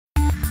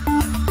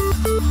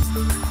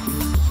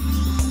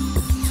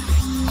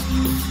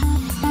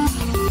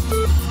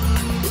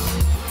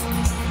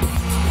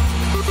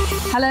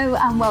Hello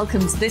and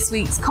welcome to this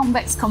week's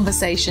Convex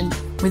Conversation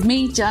with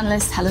me,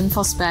 journalist Helen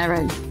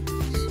Fospero.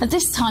 At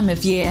this time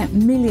of year,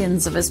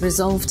 millions of us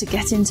resolve to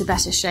get into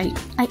better shape,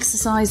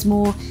 exercise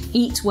more,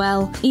 eat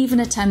well,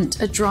 even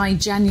attempt a dry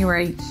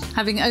January,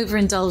 having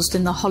overindulged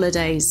in the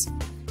holidays.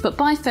 But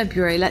by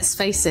February, let's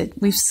face it,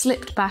 we've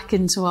slipped back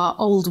into our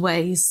old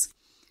ways.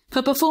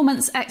 For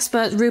performance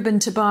expert Ruben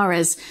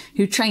Tabares,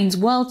 who trains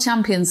world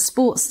champions,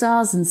 sports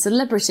stars and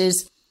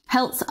celebrities,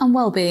 health and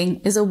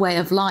well-being is a way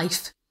of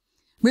life.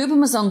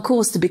 Ruben was on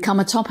course to become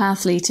a top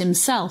athlete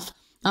himself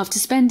after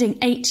spending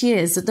 8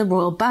 years at the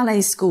Royal Ballet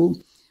School,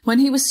 when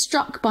he was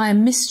struck by a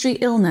mystery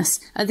illness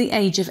at the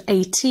age of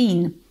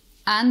 18.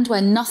 And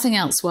when nothing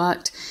else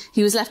worked,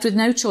 he was left with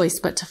no choice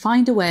but to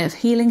find a way of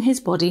healing his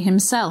body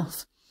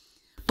himself.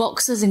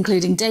 Boxers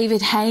including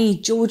David Haye,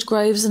 George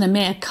Groves and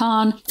Amir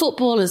Khan,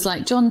 footballers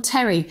like John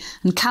Terry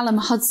and Callum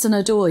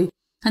Hudson-Odoi,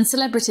 and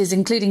celebrities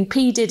including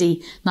P.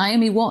 Diddy,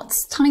 Naomi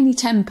Watts, Tinie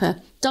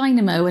Tempah,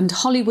 Dynamo and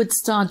Hollywood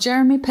star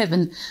Jeremy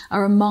Piven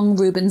are among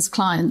Ruben's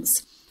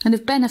clients and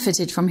have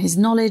benefited from his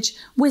knowledge,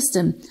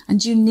 wisdom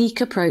and unique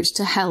approach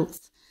to health.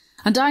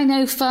 And I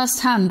know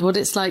firsthand what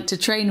it's like to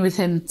train with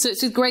him. So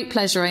it's with great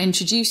pleasure I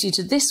introduce you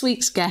to this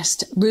week's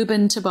guest,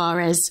 Ruben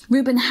Tabares.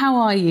 Ruben, how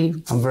are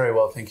you? I'm very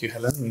well, thank you,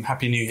 Helen, and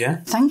Happy New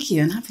Year. Thank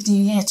you, and Happy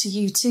New Year to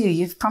you too.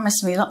 You've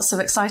promised me lots of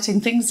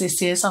exciting things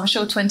this year, so I'm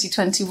sure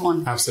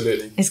 2021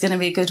 Absolutely is going to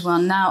be a good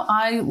one. Now,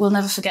 I will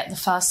never forget the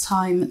first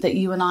time that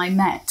you and I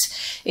met.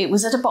 It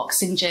was at a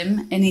boxing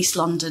gym in East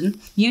London.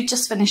 You'd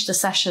just finished a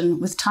session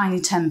with Tinie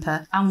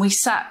Tempah, and we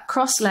sat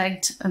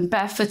cross-legged and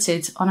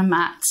barefooted on a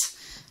mat.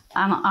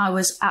 And I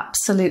was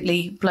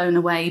absolutely blown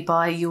away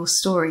by your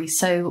story.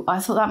 So I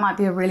thought that might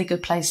be a really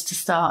good place to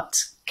start.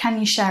 Can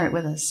you share it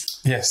with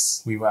us?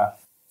 Yes, we were.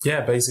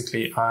 Yeah,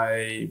 basically,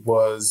 I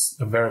was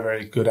a very,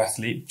 very good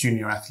athlete,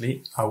 junior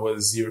athlete. I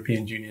was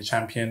European junior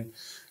champion.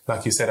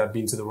 Like you said, I'd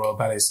been to the Royal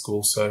Ballet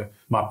School, so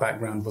my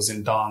background was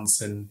in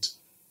dance and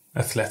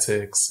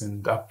athletics,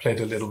 and I played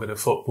a little bit of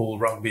football,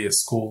 rugby at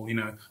school. You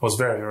know, I was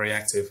very, very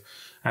active.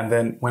 And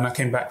then when I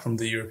came back from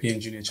the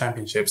European Junior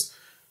Championships,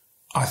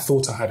 I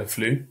thought I had a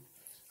flu.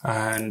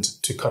 And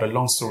to cut a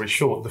long story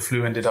short, the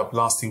flu ended up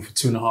lasting for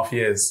 2.5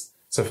 years.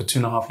 So for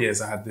 2.5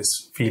 years, I had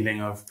this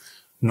feeling of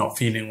not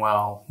feeling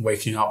well,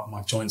 waking up,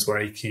 my joints were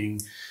aching,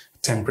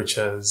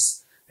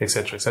 temperatures,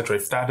 etc., etc.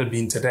 If that had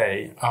been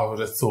today, I would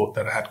have thought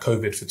that I had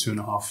COVID for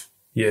 2.5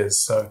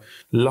 years. So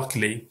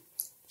luckily,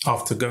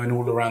 after going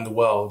all around the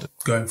world,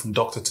 going from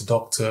doctor to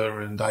doctor,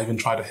 and I even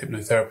tried a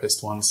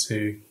hypnotherapist once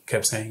who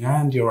kept saying,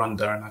 and you're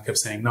under, and I kept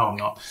saying, no, I'm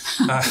not.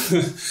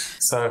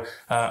 So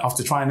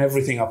after trying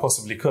everything I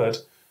possibly could,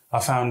 I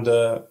found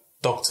a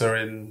doctor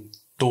in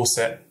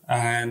Dorset,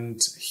 and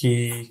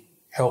he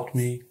helped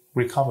me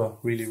recover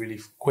really, really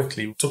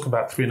quickly. It took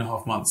about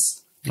 3.5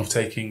 months of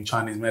taking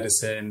Chinese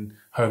medicine,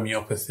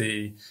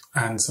 homeopathy,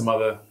 and some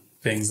other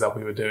things that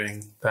we were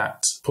doing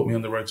that put me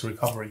on the road to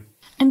recovery.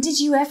 And did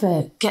you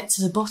ever get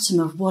to the bottom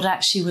of what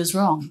actually was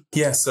wrong?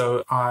 Yeah,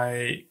 so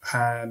I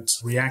had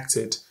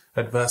reacted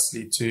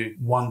adversely to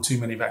too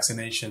many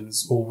vaccinations,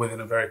 all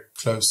within a very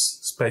close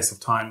space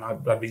of time.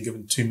 I'd been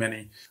given too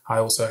many. I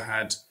also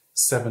had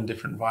 7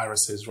 different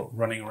viruses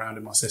running around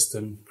in my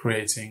system,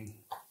 creating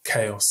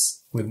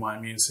chaos with my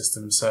immune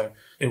system. So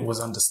it was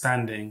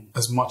understanding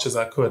as much as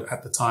I could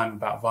at the time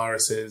about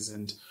viruses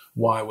and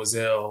why I was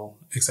ill,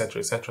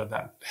 etc.,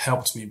 that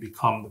helped me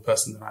become the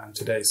person that I am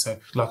today. So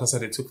like I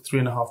said, it took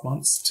 3.5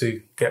 months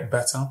to get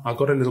better. I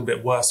got a little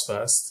bit worse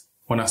first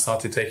when I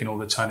started taking all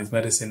the Chinese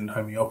medicine and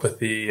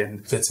homeopathy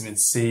and vitamin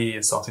C,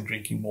 and started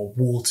drinking more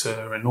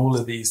water, and all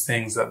of these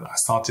things that I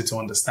started to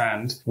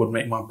understand would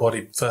make my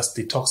body first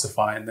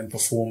detoxify and then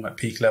perform at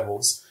peak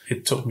levels.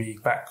 It took me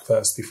back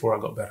first before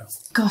I got better.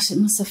 Gosh, it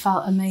must have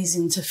felt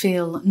amazing to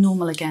feel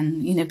normal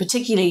again, you know,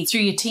 particularly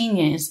through your teen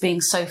years,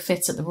 being so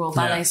fit at the Royal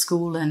Ballet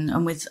School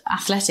and with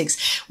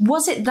athletics.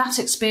 Was it that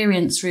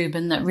experience,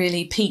 Ruben, that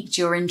really piqued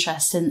your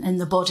interest in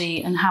the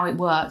body and how it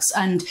works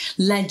and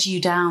led you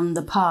down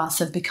the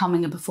path of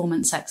becoming a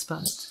performance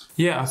expert?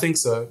 Yeah, I think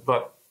so.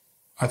 But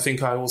I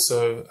think I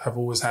also have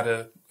always had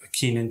a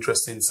keen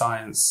interest in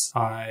science.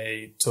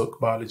 I took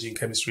biology and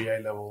chemistry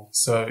A-level.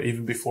 So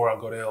even before I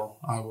got ill,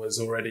 I was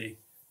already,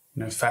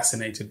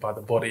 fascinated by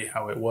the body,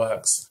 how it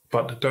works.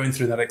 But going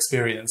through that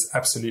experience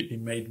absolutely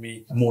made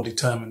me more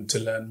determined to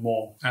learn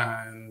more.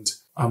 And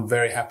I'm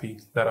very happy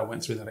that I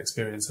went through that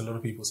experience. A lot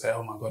of people say,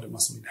 oh my God, it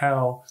must have been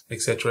hell,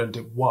 etc. And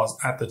it was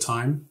at the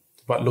time.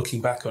 But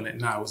looking back on it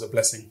now, it was a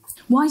blessing.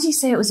 Why do you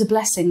say it was a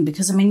blessing?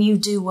 Because, I mean, you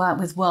do work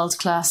with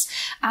world-class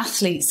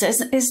athletes.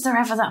 Is there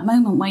ever that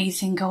moment where you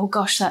think, oh,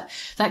 gosh,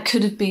 that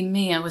could have been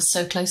me. I was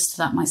so close to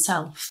that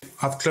myself.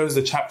 I've closed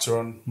the chapter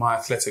on my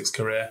athletics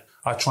career.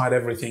 I tried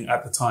everything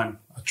at the time.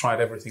 I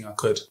tried everything I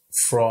could,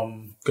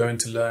 from going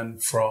to learn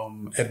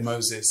from Ed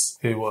Moses,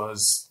 who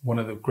was one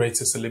of the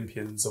greatest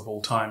Olympians of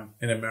all time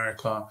in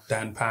America,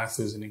 Dan Path,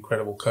 who's an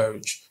incredible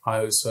coach. I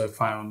also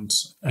found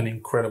an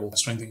incredible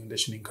strength and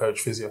conditioning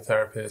coach,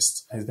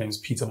 physiotherapist. His name is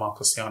Peter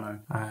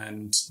Marcosiano,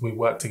 and we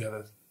work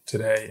together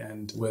today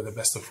and we're the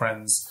best of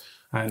friends.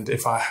 And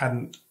if I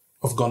hadn't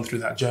have gone through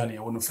that journey.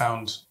 I wouldn't have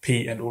found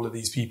Pete and all of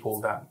these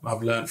people that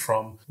I've learned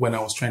from when I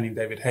was training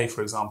David Haye,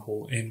 for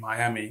example, in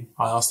Miami.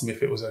 I asked him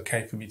if it was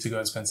okay for me to go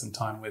and spend some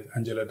time with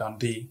Angelo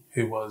Dundee,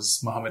 who was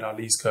Muhammad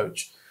Ali's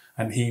coach.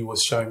 And he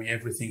was showing me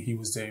everything he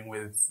was doing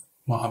with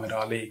Muhammad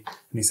Ali.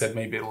 And he said,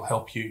 maybe it'll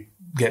help you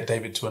get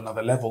David to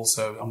another level.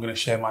 So I'm going to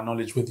share my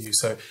knowledge with you.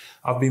 So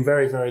I've been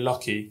very, very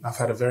lucky. I've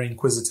had a very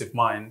inquisitive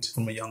mind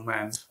from a young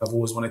man. I've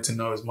always wanted to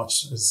know as much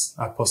as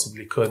I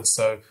possibly could.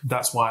 So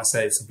that's why I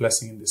say it's a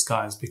blessing in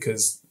disguise,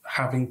 because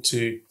having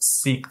to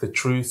seek the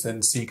truth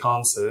and seek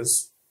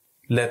answers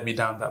led me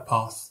down that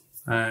path.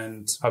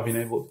 And I've been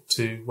able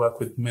to work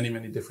with many,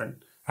 many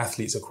different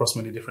athletes across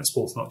many different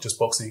sports, not just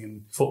boxing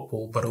and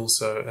football, but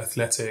also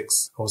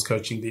athletics. I was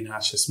coaching Dina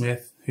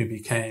Asher-Smith, who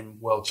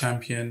became world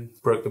champion,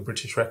 broke the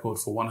British record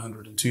for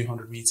 100 and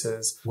 200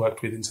 meters,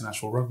 worked with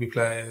international rugby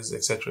players,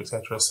 etc.,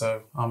 etc.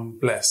 So I'm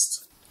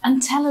blessed.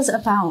 And tell us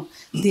about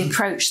the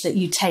approach that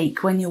you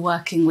take when you're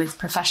working with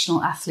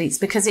professional athletes,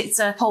 because it's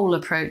a whole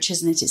approach,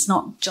 isn't it? It's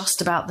not just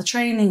about the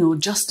training or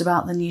just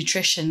about the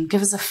nutrition.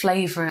 Give us a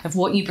flavour of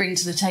what you bring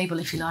to the table,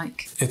 if you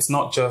like. It's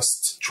not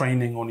just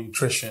training or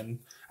nutrition,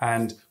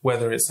 and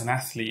whether it's an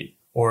athlete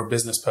or a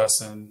business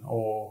person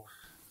or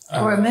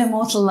a mere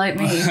mortal like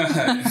me.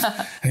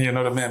 You're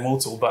not a mere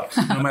mortal, but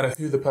no matter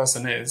who the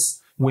person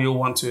is, we all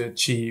want to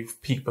achieve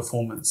peak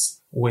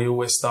performance. We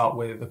always start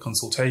with a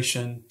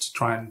consultation to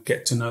try and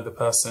get to know the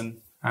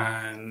person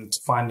and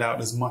find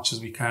out as much as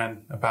we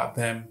can about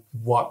them,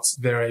 what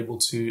they're able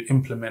to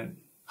implement,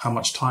 how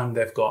much time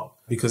they've got,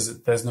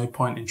 because there's no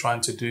point in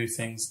trying to do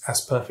things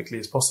as perfectly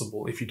as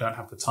possible if you don't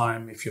have the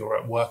time, if you're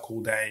at work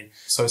all day.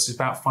 So it's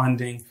about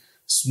finding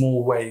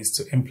small ways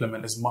to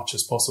implement as much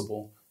as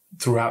possible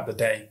throughout the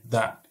day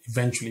that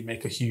eventually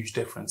make a huge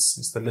difference.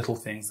 It's the little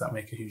things that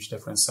make a huge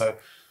difference. So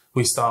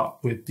we start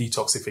with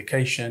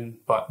detoxification,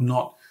 but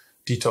not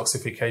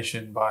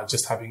detoxification by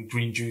just having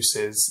green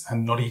juices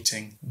and not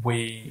eating.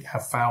 We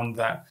have found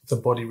that the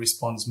body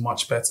responds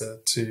much better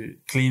to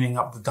cleaning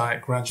up the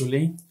diet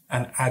gradually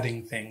and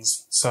adding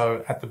things.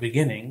 So at the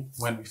beginning,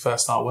 when we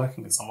first start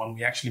working with someone,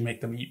 we actually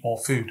make them eat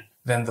more food.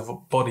 Then the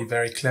body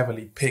very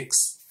cleverly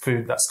picks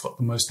food that's got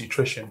the most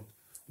nutrition, and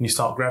you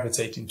start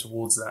gravitating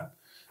towards that.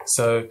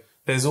 So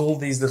there's all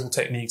these little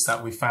techniques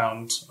that we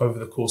found over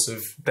the course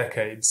of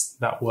decades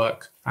that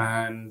work,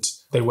 and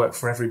they work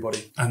for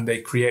everybody, and they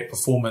create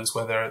performance,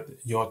 whether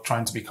you're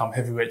trying to become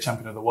heavyweight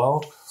champion of the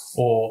world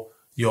or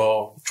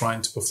you're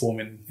trying to perform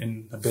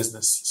in a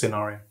business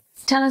scenario.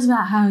 Tell us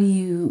about how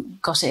you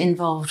got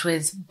involved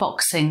with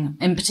boxing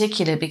in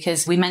particular,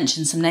 because we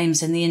mentioned some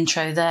names in the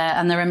intro there,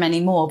 and there are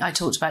many more. I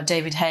talked about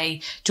David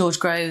Haye, George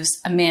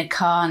Groves, Amir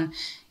Khan.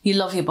 You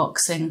love your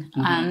boxing,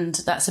 and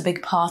that's a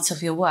big part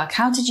of your work.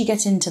 How did you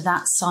get into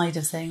that side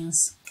of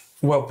things?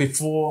 Well,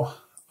 before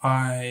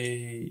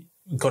I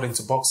got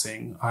into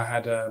boxing, I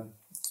had an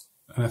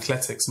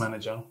athletics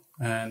manager,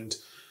 and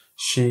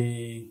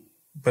she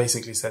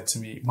basically said to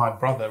me, my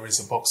brother is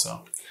a boxer.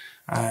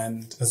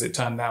 And as it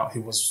turned out, he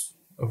was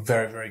a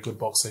very, very good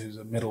boxer. He was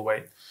a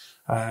middleweight,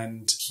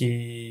 and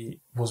he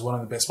was one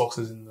of the best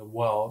boxers in the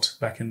world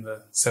back in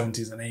the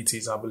 70s and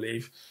 80s, I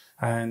believe.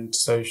 And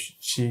so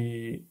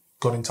she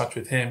got in touch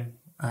with him,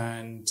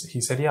 and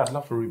he said, yeah, I'd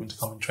love for Ruben to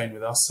come and train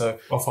with us. So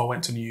off I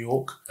went to New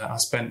York. I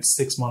spent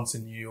 6 months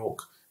in New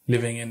York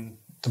living in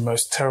the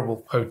most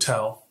terrible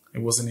hotel.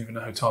 It wasn't even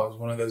a hotel. It was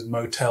one of those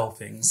motel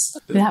things.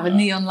 They have a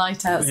neon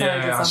light outside.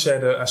 Yeah,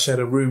 I shared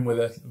a room with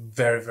a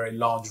very, very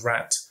large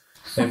rat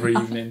every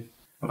evening.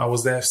 I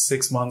was there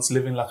 6 months,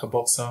 living like a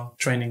boxer,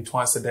 training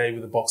twice a day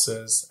with the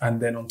boxers,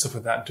 and then on top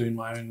of that, doing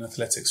my own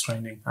athletics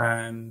training.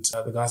 And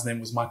the guy's name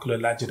was Michael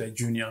Olajide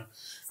Jr.,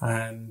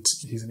 and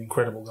he's an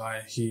incredible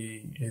guy.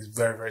 He is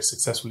very, very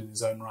successful in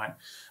his own right.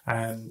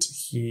 And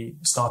he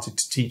started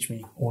to teach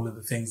me all of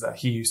the things that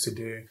he used to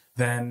do.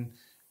 Then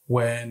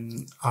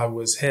when I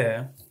was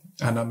here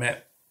and I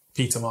met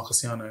Peter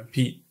Marcosiano,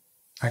 Pete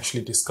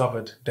actually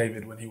discovered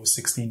David when he was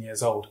 16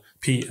 years old.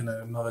 Pete and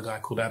another guy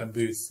called Adam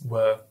Booth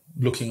were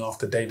looking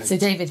after David. So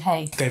David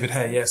Haye. David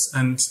Haye, yes.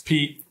 And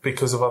Pete,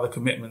 because of other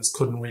commitments,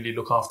 couldn't really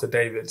look after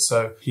David.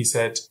 So he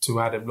said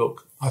to Adam,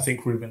 look, I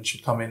think Ruben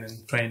should come in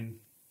and train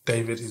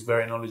David. He's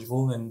very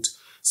knowledgeable, and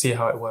see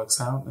how it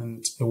works out.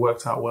 And it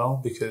worked out well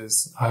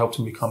because I helped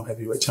him become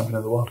heavyweight champion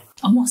of the world.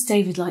 And what's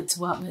David like to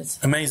work with?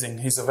 Amazing.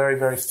 He's a very,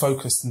 very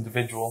focused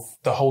individual.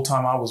 The whole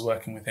time I was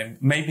working with him,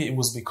 maybe it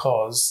was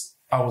because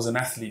I was an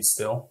athlete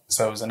still.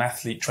 So I was an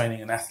athlete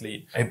training an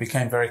athlete. It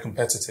became very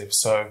competitive.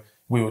 So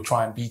we would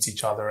try and beat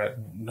each other at,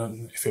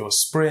 if it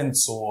was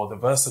sprints or the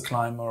Versa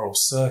Climber or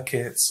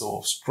circuits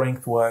or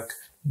strength work,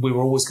 we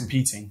were always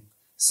competing.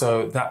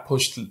 So that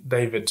pushed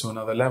David to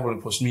another level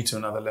and pushed me to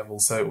another level.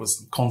 So it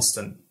was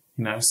constant,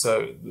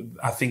 so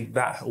I think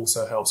that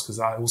also helps because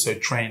I also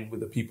train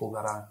with the people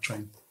that I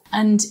train.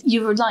 And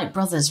you were like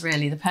brothers,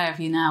 really, the pair of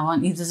you now,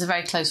 aren't you? There's a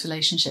very close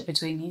relationship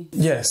between you.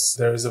 Yes,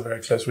 there is a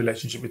very close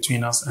relationship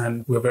between us,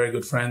 and we're very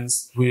good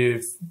friends.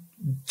 We've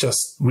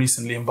just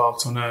recently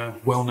embarked on a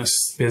wellness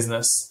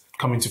business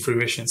coming to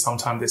fruition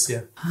sometime this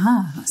year.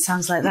 That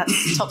sounds like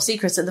that's top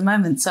secret at the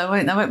moment, so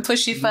I won't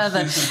push you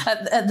further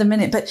at the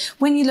minute. But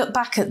when you look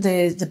back at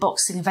the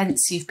boxing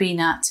events you've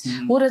been at,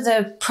 what are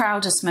the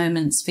proudest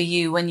moments for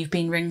you when you've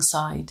been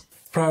ringside?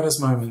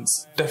 Proudest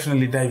moments,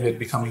 definitely David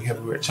becoming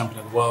heavyweight champion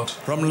of the world.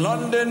 From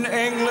London,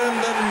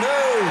 England, and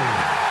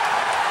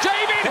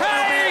David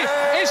Haye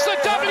is the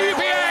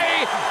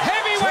WBA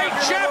heavyweight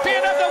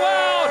champion of the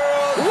world.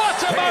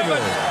 What a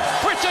moment!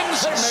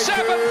 Britain's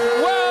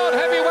 7th world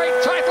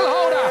heavyweight title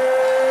holder.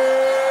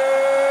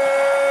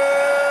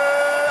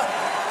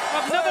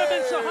 I've never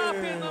been so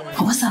happy in the...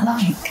 What was that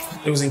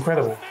like? It was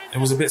incredible. It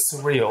was a bit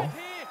surreal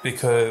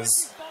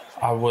because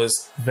I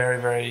was very,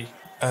 very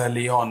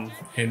early on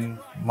in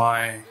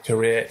my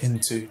career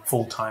into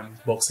full-time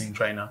boxing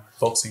trainer,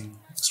 boxing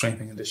strength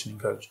and conditioning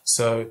coach.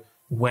 So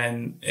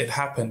when it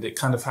happened, it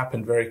kind of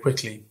happened very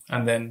quickly.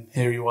 And then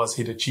here he was,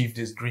 he'd achieved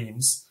his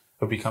dreams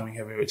of becoming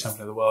heavyweight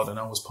champion of the world, and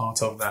I was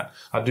part of that.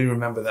 I do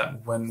remember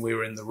that when we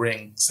were in the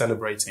ring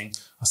celebrating,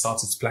 I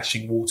started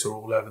splashing water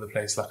all over the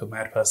place like a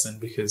mad person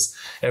because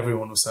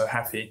everyone was so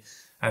happy.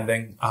 And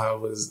then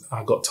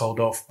I got told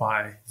off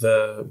by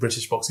the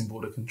British Boxing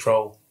Board of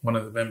Control, one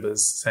of the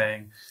members,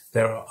 saying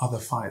there are other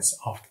fights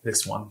after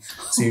this one.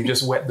 So you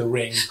just wet the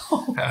ring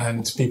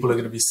and people are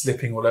going to be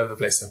slipping all over the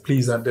place. So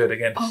please don't do it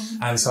again.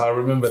 And so I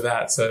remember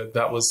that. So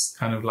that was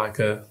kind of like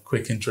a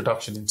quick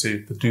introduction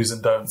into the do's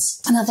and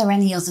don'ts. And are there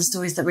any other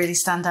stories that really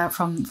stand out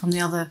from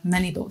the other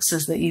many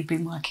boxers that you've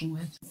been working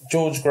with?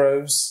 George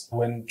Groves,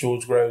 when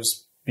George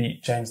Groves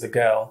beat James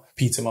DeGale,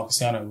 Peter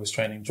Marciano was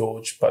training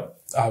George, but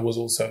I was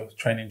also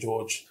training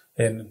George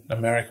in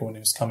America when he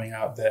was coming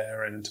out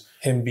there, and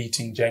him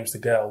beating James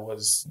DeGale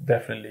was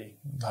definitely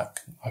like,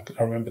 I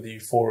remember the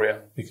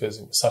euphoria because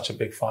it was such a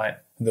big fight.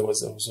 And there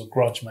was a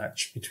grudge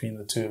match between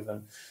the two of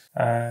them.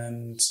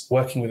 And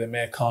working with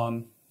Amir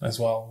Khan as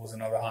well was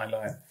another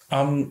highlight.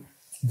 I'm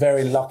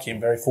very lucky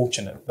and very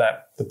fortunate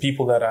that the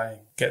people that I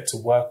get to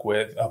work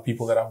with are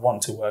people that I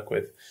want to work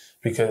with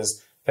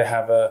because they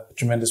have a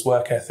tremendous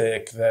work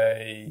ethic.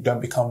 They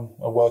don't become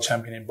a world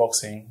champion in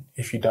boxing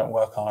if you don't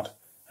work hard.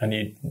 And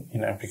you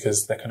know,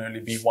 because there can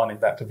only be one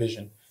in that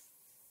division.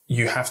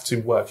 You have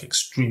to work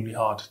extremely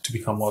hard to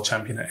become world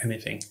champion at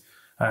anything.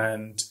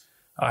 And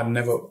I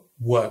never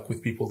work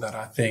with people that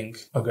I think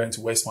are going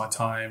to waste my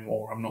time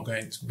or I'm not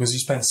going to, because you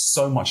spend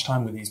so much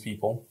time with these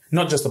people,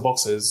 not just the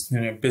boxers,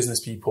 you know, business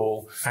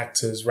people,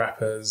 actors,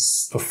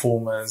 rappers,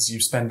 performers. You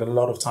spend a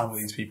lot of time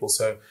with these people.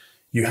 So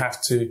you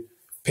have to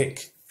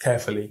pick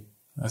carefully,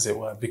 as it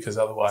were, because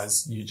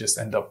otherwise you just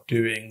end up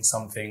doing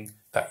something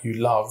that you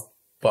love,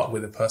 but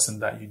with a person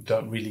that you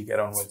don't really get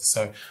on with.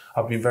 So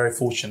I've been very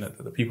fortunate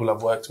that the people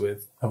I've worked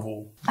with have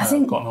all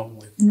gotten on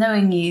with.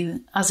 Knowing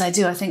you as I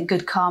do, I think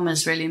good karma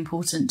is really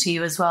important to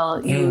you as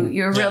well.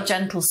 You're a real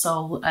gentle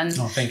soul. And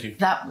thank you.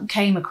 That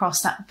came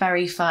across that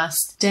very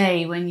first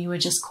day when you were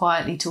just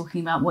quietly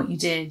talking about what you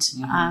did.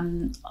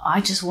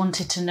 I just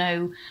wanted to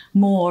know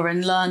more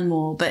and learn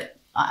more,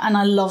 and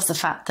I love the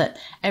fact that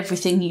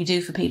everything you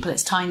do for people,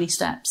 it's tiny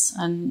steps,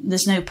 and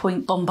there's no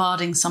point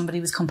bombarding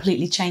somebody with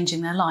completely changing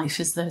their life,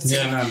 is there?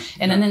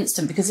 In an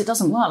instant, because it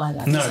doesn't work like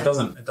that. No, it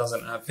doesn't. It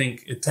doesn't. I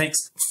think it takes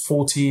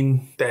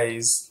 14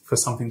 days for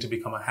something to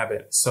become a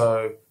habit.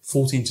 So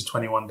 14 to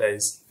 21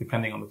 days,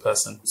 depending on the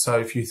person. So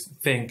if you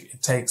think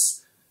it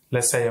takes,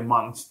 let's say, a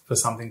month for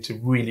something to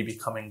really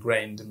become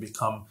ingrained and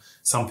become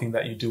something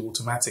that you do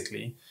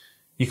automatically,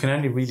 you can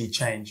only really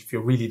change, if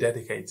you're really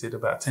dedicated,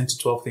 about 10 to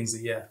 12 things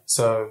a year.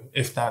 So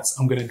if that's,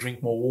 I'm going to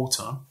drink more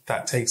water,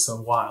 that takes a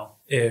while.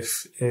 If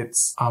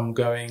it's, I'm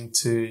going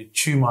to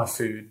chew my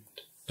food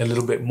a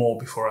little bit more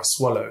before I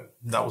swallow,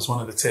 that was one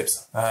of the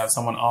tips.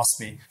 Someone asked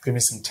me, give me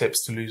some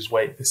tips to lose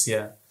weight this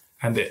year.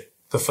 And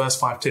the first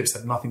 5 tips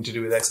had nothing to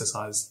do with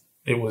exercise.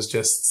 It was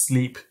just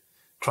sleep,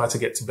 try to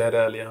get to bed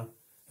earlier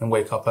and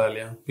wake up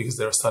earlier, because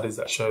there are studies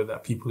that show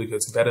that people who go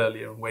to bed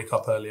earlier and wake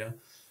up earlier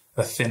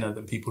are thinner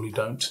than people who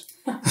don't.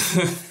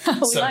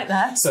 Like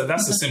that. So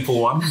that's a simple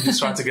one. Just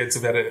try to get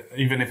to bed,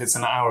 even if it's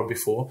an hour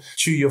before.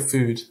 Chew your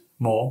food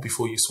more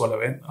before you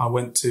swallow it. I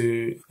went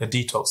to a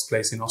detox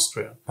place in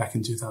Austria back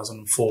in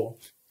 2004.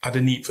 I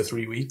didn't eat for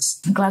 3 weeks.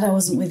 I'm glad I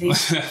wasn't with you.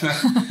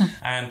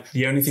 And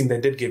the only thing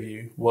they did give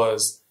you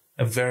was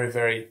a very,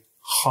 very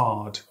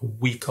hard,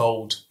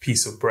 week-old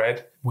piece of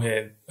bread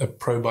with a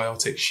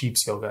probiotic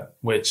sheep's yogurt,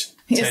 which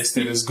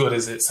tasted as good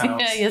as it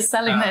sounds. Yeah, you're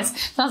selling this.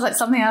 Sounds like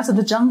something out of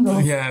the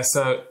jungle. Yeah,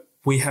 so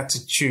we had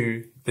to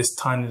chew this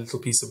tiny little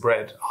piece of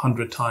bread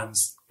 100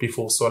 times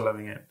before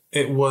swallowing it.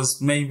 It was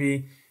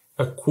maybe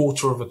a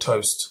quarter of a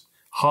toast.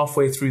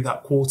 Halfway through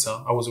that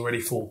quarter, I was already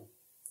full.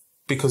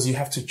 Because you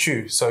have to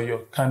chew. So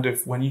you're kind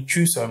of, when you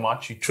chew so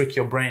much, you trick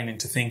your brain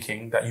into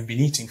thinking that you've been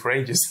eating for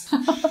ages.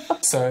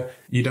 So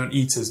you don't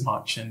eat as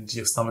much and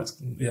your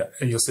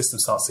your system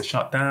starts to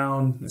shut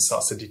down. It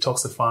starts to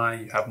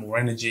detoxify. You have more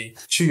energy.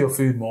 Chew your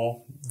food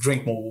more,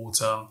 drink more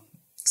water,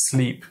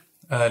 sleep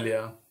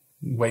earlier,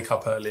 wake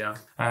up earlier.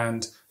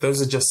 And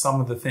those are just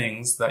some of the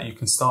things that you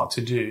can start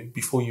to do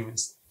before you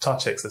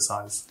touch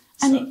exercise.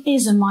 And it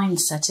is a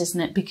mindset,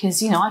 isn't it?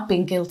 Because, I've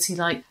been guilty,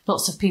 like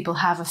lots of people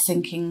have, of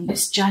thinking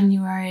it's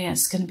January,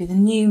 it's going to be the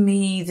new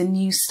me, the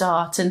new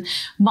start. And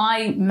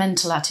my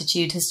mental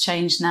attitude has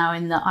changed now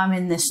in that I'm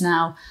in this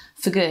now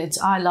for good.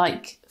 I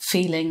like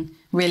feeling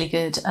really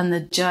good and the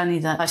journey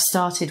that I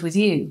started with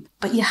you.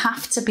 But you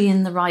have to be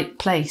in the right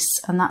place.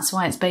 And that's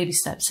why it's baby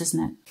steps,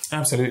 isn't it?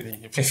 Absolutely.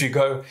 If you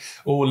go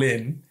all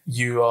in,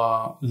 you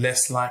are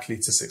less likely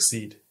to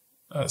succeed.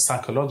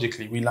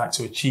 Psychologically, we like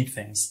to achieve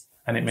things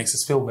and it makes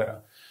us feel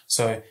better.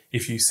 So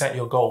if you set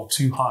your goal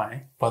too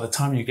high, by the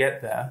time you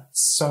get there,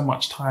 so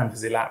much time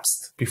has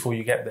elapsed before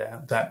you get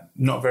there that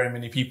not very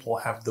many people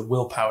have the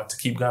willpower to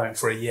keep going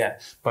for a year.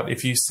 But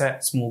if you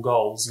set small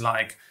goals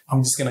like,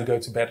 I'm just going to go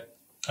to bed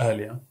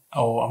earlier,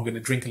 or I'm going to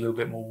drink a little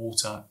bit more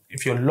water.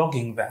 If you're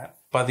logging that,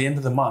 by the end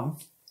of the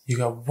month, you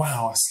go,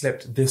 wow, I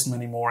slept this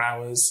many more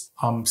hours.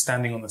 I'm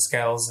standing on the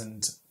scales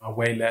and I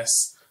weigh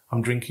less.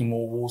 I'm drinking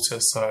more water,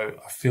 so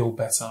I feel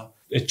better.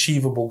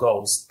 Achievable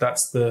goals,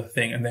 that's the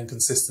thing. And then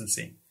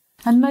consistency.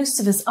 And most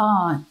of us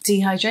are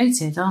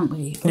dehydrated, aren't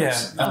we? Yeah.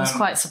 I was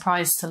quite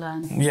surprised to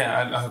learn.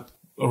 Yeah,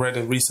 I read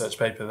a research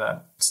paper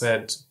that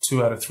said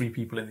 2 out of 3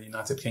 people in the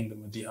United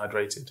Kingdom are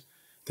dehydrated.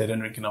 They don't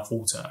drink enough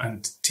water.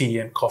 And tea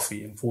and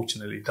coffee,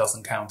 unfortunately,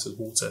 doesn't count as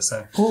water.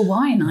 So or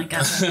wine, I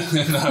gather.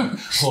 No,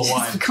 or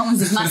wine. It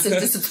becomes a massive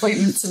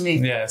disappointment to me.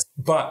 Yes.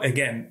 But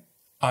again,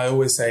 I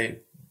always say,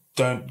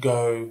 don't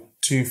go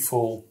too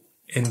full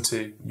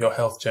into your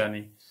health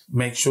journey.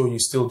 Make sure you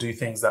still do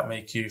things that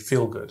make you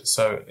feel good.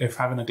 So if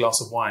having a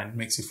glass of wine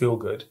makes you feel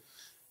good,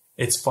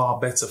 it's far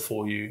better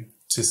for you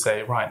to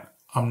say, right,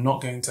 I'm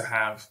not going to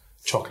have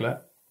chocolate,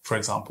 for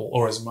example,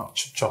 or as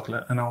much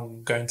chocolate, and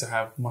I'm going to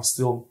have my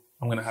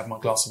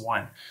glass of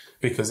wine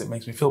because it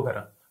makes me feel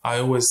better. I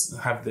always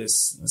have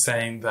this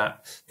saying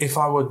that if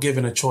I were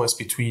given a choice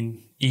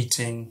between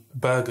eating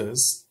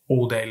burgers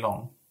all day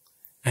long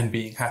and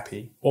being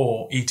happy,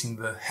 or eating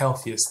the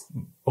healthiest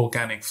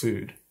organic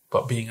food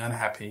but being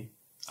unhappy,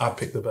 I'd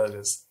pick the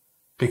burgers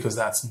because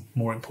that's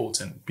more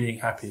important. Being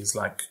happy is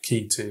like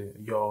key to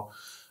your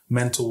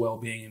mental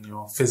well-being and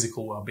your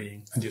physical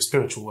well-being and your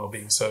spiritual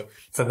well-being. So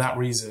for that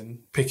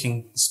reason,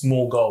 picking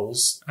small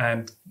goals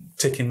and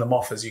ticking them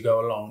off as you go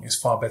along is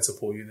far better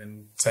for you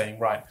than saying,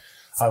 right,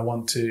 I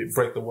want to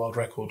break the world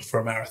record for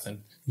a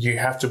marathon. You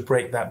have to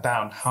break that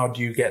down. How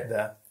do you get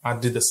there? I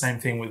did the same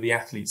thing with the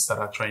athletes that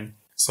I train.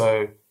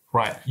 So,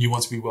 right, you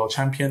want to be world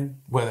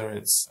champion, whether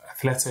it's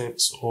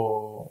athletics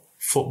or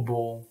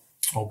football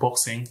or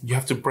boxing, you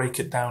have to break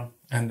it down.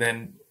 And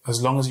then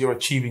as long as you're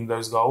achieving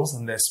those goals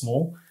and they're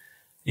small,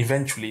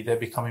 eventually they're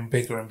becoming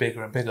bigger and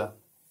bigger and bigger.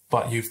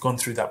 But you've gone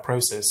through that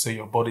process, so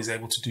your body's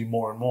able to do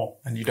more and more,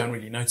 and you don't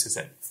really notice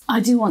it. I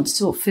do want to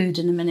talk food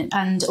in a minute,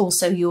 and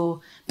also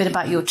your bit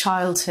about your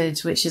childhood,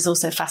 which is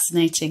also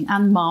fascinating,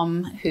 and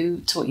mum,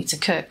 who taught you to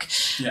cook.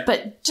 Yeah.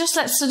 But just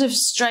let's sort of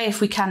stray, if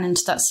we can,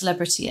 into that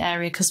celebrity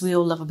area, because we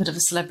all love a bit of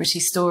a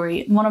celebrity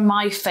story. One of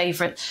my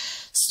favourite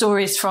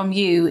stories from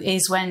you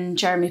is when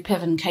Jeremy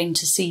Piven came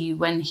to see you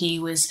when he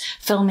was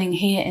filming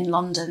here in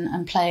London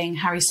and playing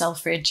Harry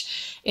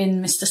Selfridge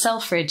in Mr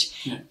Selfridge.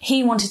 Yeah.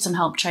 He wanted some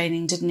help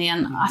training, didn't he?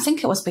 And I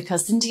think it was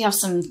because, didn't he have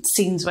some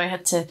scenes where he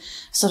had to,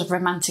 sort of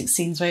romantic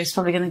scenes where he was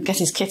probably going to get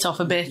his kit off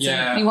a bit?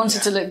 Yeah, and he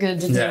wanted to look good,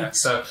 didn't he?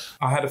 So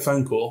I had a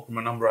phone call from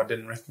a number I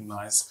didn't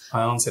recognise.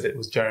 I answered, it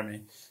was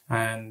Jeremy.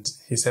 And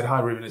he said,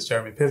 "Hi, Ruben, it's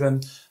Jeremy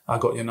Piven. I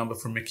got your number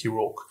from Mickey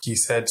Rourke. He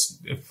said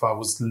if I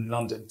was in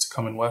London to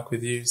come and work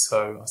with you."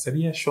 So I said,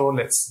 "Yeah, sure,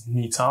 let's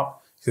meet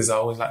up." Because I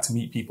always like to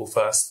meet people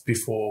first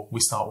before we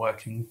start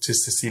working,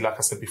 just to see, like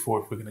I said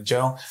before, if we're going to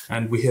gel.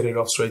 And we hit it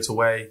off straight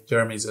away.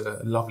 Jeremy's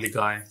a lovely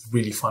guy,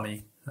 really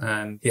funny.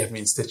 And he had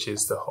me in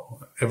stitches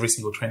every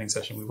single training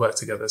session we worked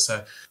together.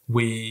 So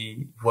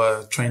we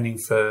were training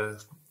for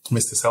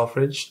Mr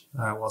Selfridge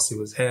whilst he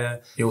was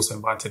here. He also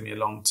invited me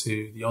along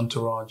to the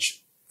Entourage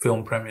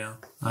film premiere.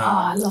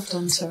 I loved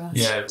Entourage.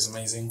 Yeah, it was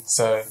amazing.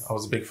 So I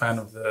was a big fan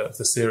of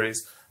the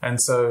series.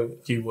 And so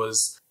he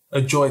was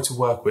a joy to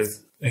work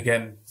with.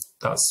 Again,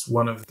 that's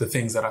one of the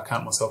things that I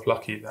count myself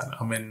lucky, that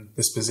I'm in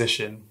this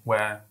position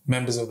where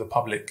members of the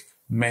public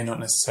may not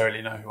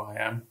necessarily know who I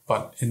am,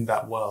 but in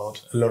that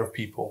world, a lot of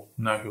people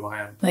know who I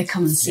am. They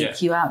come and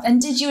seek you out.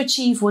 And did you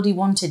achieve what he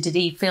wanted? Did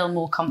he feel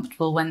more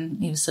comfortable when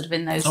he was sort of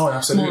in those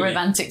more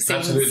romantic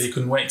scenes? Absolutely. He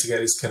couldn't wait to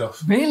get his kid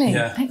off. Really?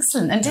 Yeah.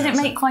 Excellent. And did it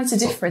make quite a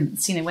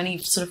difference, when he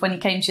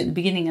came to you at the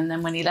beginning and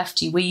then when he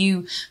left you? Were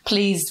you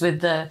pleased with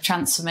the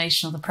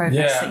transformation or the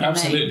progress that you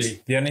absolutely.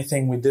 made? The only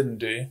thing we didn't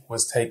do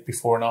was take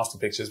before and after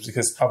pictures,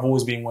 because I've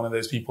always been one of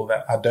those people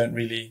that I don't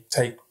really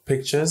take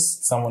pictures.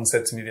 Someone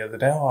said to me the other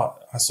day, "Oh,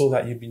 I saw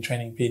that you've been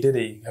training P.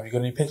 Diddy. Have you got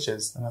any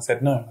pictures?" And I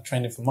said, "No, I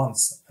trained him for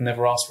months. I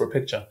never asked for a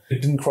picture."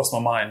 It didn't cross my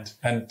mind.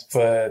 And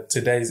for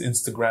today's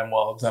Instagram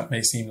world, that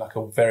may seem like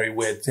a very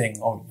weird thing.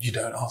 Oh, you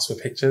don't ask for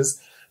pictures?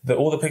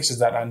 All the pictures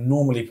that I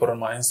normally put on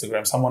my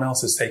Instagram, someone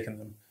else has taken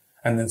them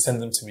and then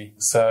send them to me.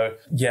 So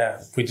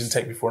yeah, we didn't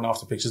take before and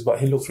after pictures, but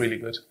he looked really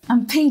good.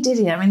 And P.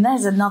 Diddy,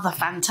 there's another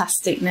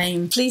fantastic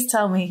name. Please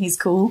tell me he's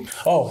cool.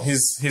 Oh,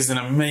 he's an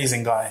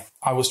amazing guy.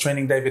 I was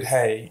training David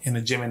Haye in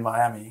a gym in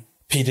Miami,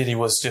 P. Diddy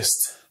was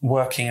just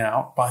working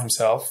out by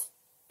himself,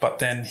 but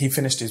then he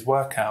finished his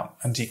workout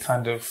and he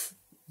kind of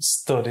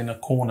stood in a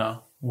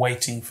corner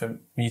waiting for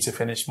me to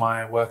finish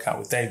my workout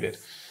with David.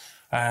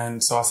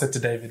 And so I said to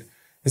David,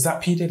 "Is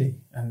that P. Diddy?"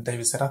 And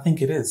David said, "I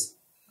think it is."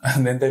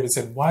 And then David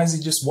said, "Why is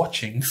he just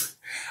watching?"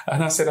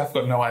 And I said, "I've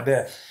got no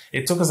idea."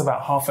 It took us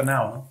about half an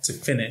hour to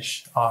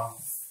finish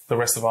the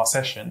rest of our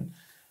session,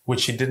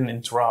 which he didn't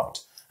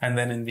interrupt. And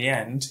then in the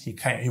end, he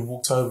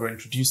walked over,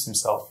 introduced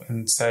himself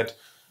and said,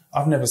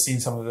 "I've never seen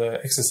some of the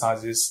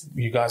exercises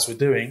you guys were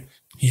doing."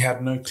 He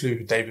had no clue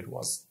who David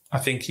was. I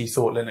think he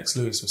thought Lennox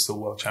Lewis was still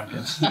world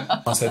champion.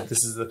 I said,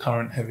 "This is the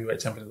current heavyweight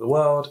champion of the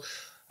world."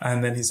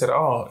 And then he said,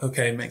 "Oh,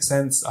 okay, makes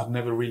sense. I've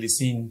never really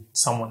seen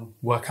someone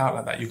work out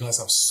like that. You guys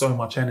have so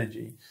much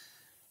energy.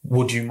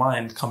 Would you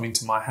mind coming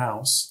to my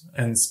house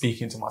and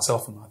speaking to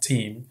myself and my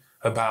team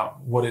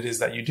about what it is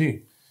that you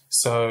do?"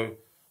 So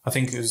I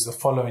think it was the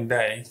following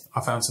day,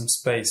 I found some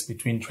space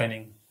between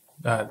training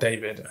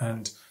David,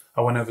 and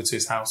I went over to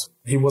his house.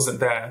 He wasn't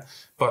there,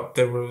 but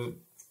there were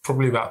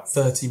probably about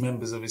 30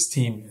 members of his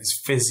team, his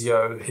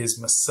physio, his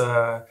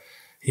masseur.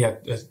 He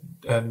had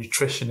a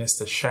nutritionist,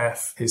 a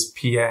chef, his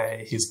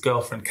PA, his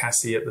girlfriend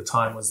Cassie at the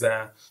time was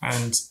there.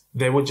 And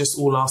they were just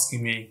all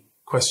asking me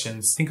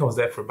questions. I think I was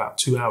there for about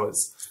 2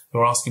 hours. They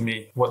were asking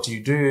me, "What do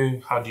you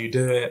do? How do you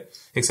do it?"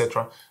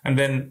 etc. And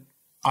then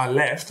I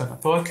left and I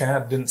thought, okay, I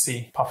didn't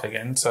see Puff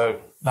again. So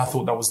I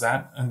thought that was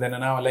that. And then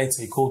an hour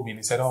later, he called me and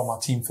he said, "Oh, my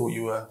team thought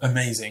you were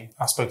amazing."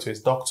 I spoke to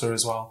his doctor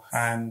as well.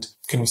 "And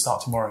can we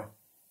start tomorrow?"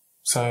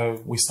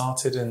 So we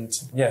started, and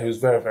yeah, it was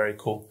very, very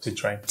cool to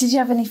train. Did you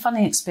have any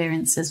funny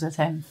experiences with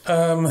him?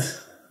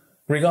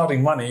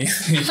 Regarding money,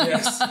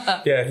 yes.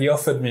 Yeah, he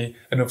offered me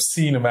an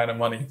obscene amount of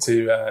money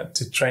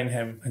to train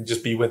him and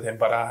just be with him.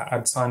 But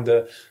I'd signed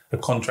a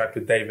contract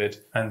with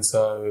David, and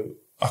so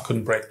I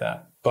couldn't break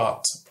that.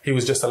 But he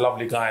was just a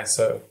lovely guy.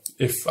 So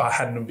if I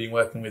hadn't been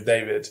working with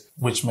David,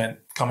 which meant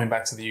coming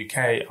back to the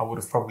UK, I would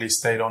have probably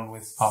stayed on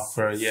with Puff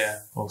for a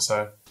year or so.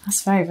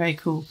 That's very, very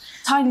cool.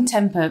 Tinie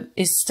Tempah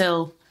is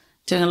still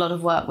doing a lot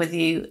of work with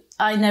you.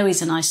 I know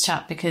he's a nice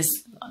chap because,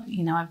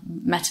 you know, I've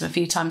met him a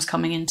few times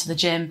coming into the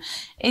gym.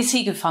 Is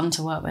he good fun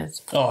to work with?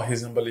 Oh,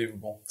 he's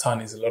unbelievable.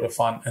 Tinie's a lot of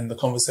fun. And the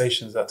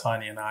conversations that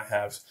Tinie and I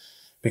have,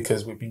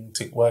 because we've been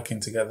working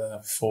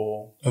together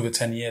for over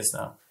 10 years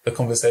now, the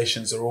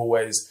conversations are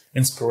always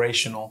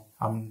inspirational.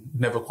 I'm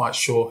never quite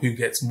sure who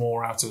gets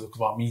more out of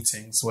our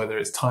meetings, whether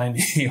it's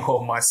Tinie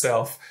or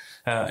myself,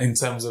 in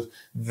terms of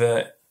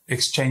the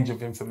exchange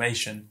of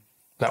information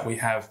that we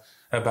have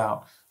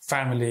about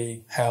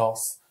family,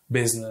 health,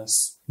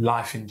 business,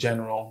 life in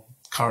general,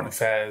 current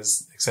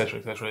affairs, etc.,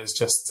 etc. It's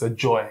just a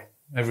joy.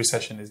 Every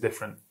session is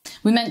different.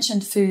 We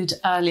mentioned food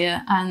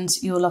earlier and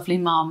your lovely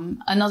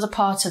mum. Another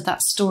part of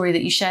that story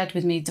that you shared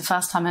with me the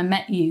first time I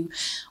met you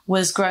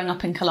was growing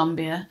up in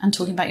Colombia and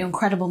talking about your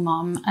incredible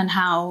mum and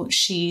how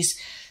she's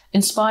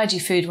inspired you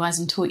food-wise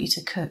and taught you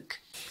to cook.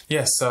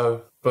 Yes,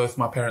 so both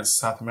my parents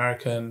are South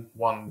American.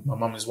 My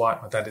mum is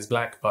white, my dad is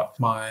black, but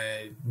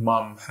my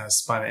mum has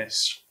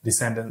Spanish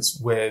descendants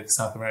with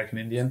South American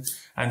Indian.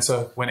 And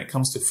so when it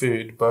comes to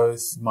food,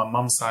 both my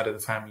mum's side of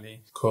the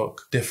family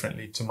cook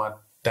differently to my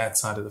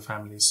dad's side of the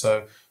family.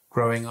 So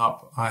growing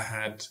up, I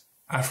had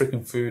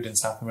African food and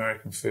South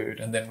American food.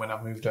 And then when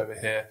I moved over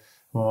here,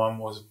 my mum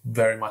was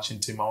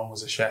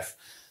a chef.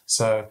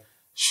 So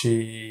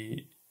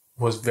she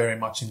was very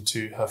much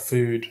into her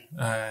food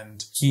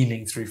and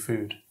healing through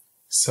food.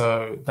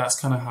 So that's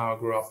kind of how I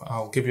grew up.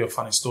 I'll give you a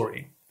funny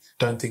story.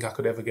 Don't think I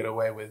could ever get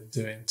away with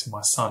doing to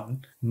my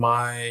son.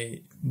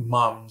 My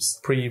mum's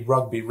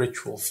pre-rugby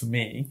ritual for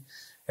me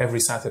every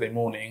Saturday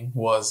morning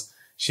was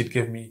she'd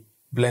give me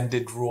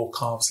blended raw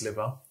calf's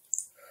liver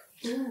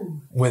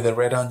with a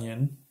red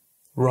onion,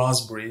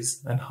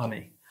 raspberries and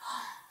honey.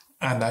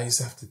 And I used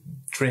to have to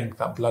drink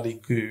that bloody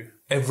goo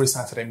every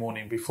Saturday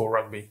morning before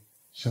rugby.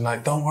 She's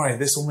like, "Don't worry,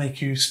 this will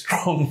make you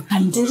strong."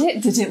 And did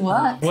it? Did it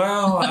work?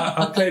 Well,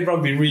 I played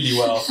rugby really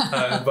well,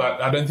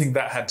 but I don't think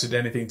that had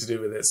anything to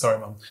do with it. Sorry,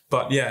 Mum.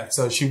 But yeah,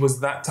 so she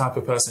was that type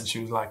of person. She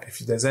was like, if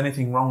there's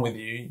anything wrong with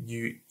you,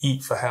 you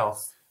eat for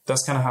health.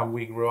 That's kind of how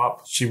we grew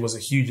up. She was a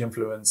huge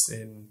influence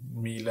in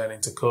me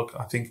learning to cook.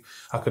 I think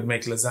I could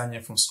make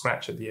lasagna from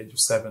scratch at the age of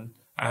 7,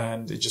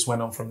 and it just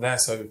went on from there.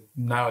 So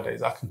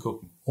nowadays I can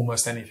cook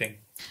almost anything.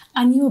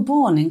 And you were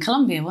born in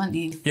Colombia, weren't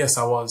you? Yes,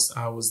 I was.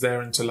 I was there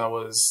until I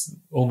was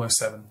almost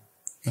 7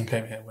 and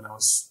came here when I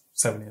was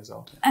 7 years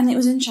old. And it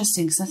was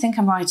interesting because I think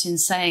I'm right in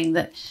saying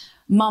that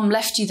Mum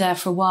left you there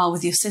for a while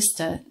with your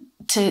sister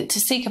to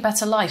seek a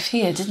better life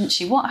here, didn't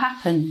she? What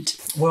happened?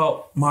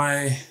 Well,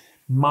 my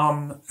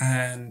mum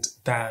and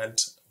dad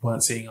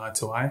weren't seeing eye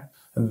to eye,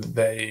 and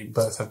they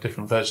both have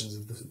different versions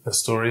of the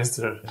stories.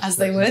 As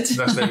they would.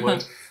 As they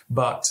would.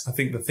 But I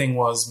think the thing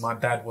was my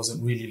dad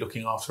wasn't really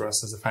looking after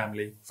us as a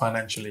family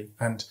financially,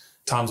 and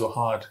times were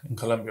hard in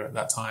Colombia at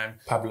that time.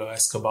 Pablo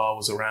Escobar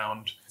was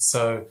around.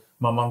 So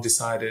my mum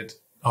decided,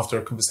 after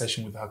a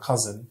conversation with her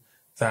cousin,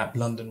 that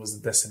London was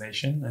the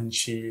destination, and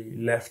she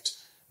left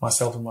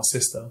myself and my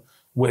sister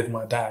with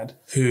my dad,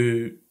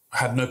 who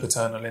had no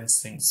paternal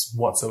instincts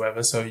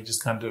whatsoever, so he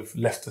just kind of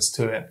left us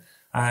to it.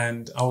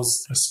 And I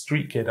was a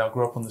street kid. I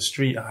grew up on the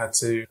street. I had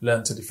to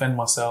learn to defend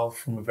myself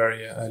from a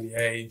very early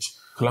age.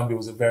 Colombia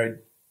was a very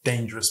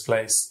dangerous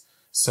place.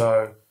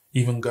 So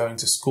even going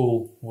to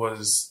school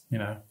was,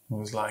 it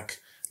was like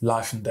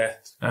life and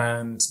death.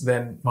 And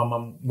then my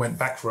mum went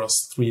back for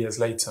us 3 years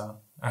later,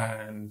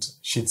 and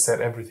she'd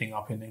set everything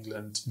up in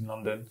England, in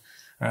London.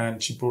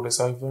 And she brought us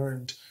over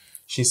and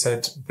she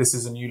said, this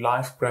is a new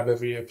life. Grab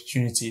every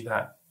opportunity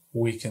that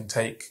we can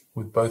take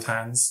with both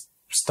hands.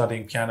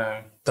 Studying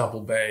piano,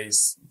 double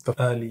bass. The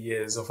early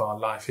years of our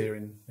life here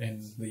in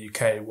the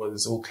UK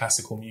was all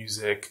classical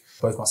music.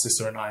 Both my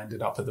sister and I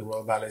ended up at the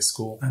Royal Ballet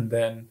School. And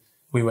then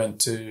we went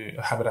to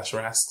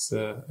Haberdasher-Aske's,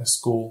 a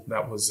school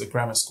that was a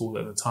grammar school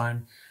at the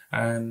time.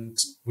 And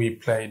we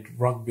played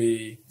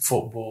rugby,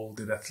 football,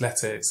 did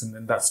athletics. And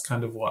then that's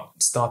kind of what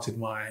started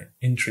my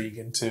intrigue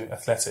into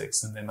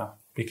athletics. And then I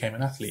became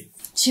an athlete.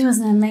 She was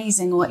an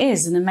amazing, or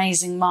is an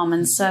amazing mum,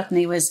 and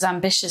certainly was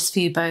ambitious for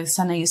you both.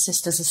 I know your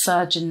sister's a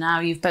surgeon now.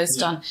 You've both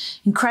done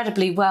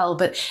incredibly well,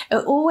 but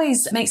it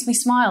always makes me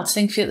smile to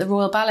think of you at the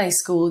Royal Ballet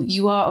School.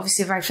 You are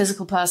obviously a very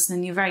physical person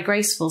and you're very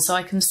graceful, so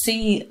I can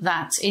see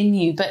that in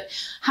you. But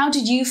how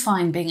did you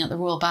find being at the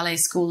Royal Ballet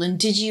School, and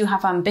did you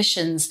have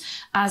ambitions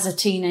as a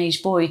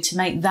teenage boy to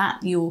make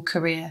that your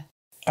career?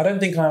 I don't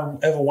think I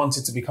ever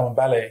wanted to become a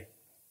ballet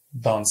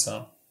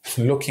dancer.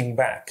 Looking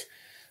back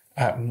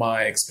at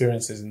my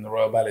experiences in the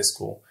Royal Ballet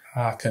School,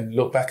 I can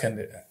look back at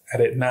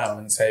it now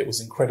and say it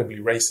was incredibly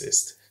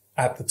racist.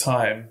 At the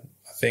time,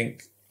 I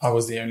think I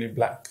was the only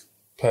black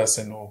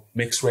person or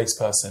mixed race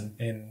person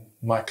in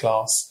my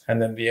class.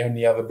 And then the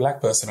only other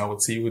black person I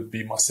would see would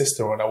be my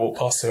sister when I walked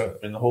past her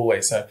in the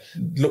hallway. So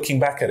looking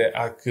back at it,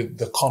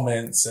 the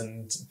comments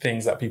and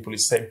things that people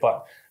used to say,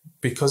 but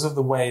because of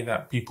the way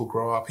that people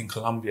grow up in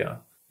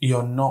Colombia,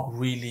 you're not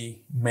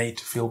really made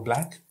to feel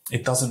black.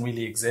 It doesn't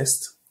really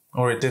exist,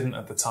 or it didn't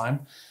at the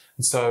time.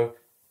 And so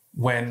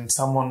when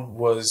someone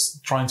was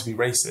trying to be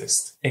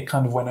racist, it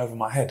kind of went over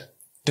my head.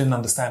 Didn't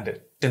understand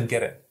it, didn't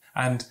get it.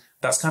 And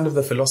that's kind of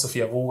the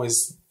philosophy I've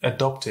always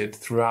adopted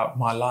throughout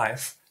my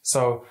life.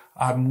 So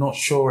I'm not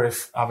sure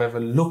if I've ever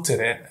looked at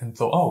it and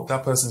thought, oh,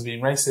 that person's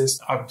being racist.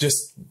 I've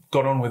just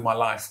got on with my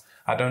life.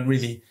 I don't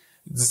really,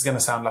 this is going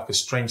to sound like a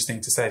strange thing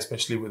to say,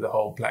 especially with the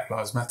whole Black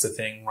Lives Matter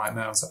thing right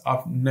now. So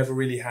I've never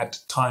really had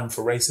time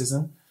for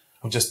racism.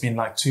 I've just been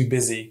like too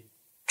busy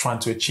trying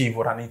to achieve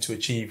what I need to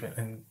achieve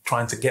and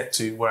trying to get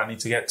to where I need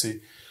to get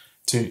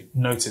to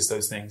notice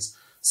those things.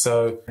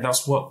 So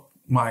that's what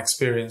my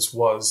experience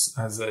was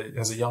as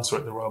a youngster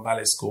at the Royal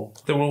Ballet School.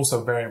 They were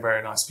also very,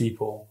 very nice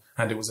people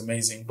and it was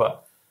amazing.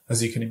 But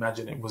as you can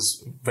imagine, it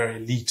was a very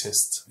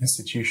elitist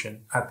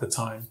institution at the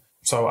time.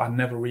 So I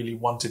never really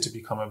wanted to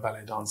become a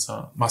ballet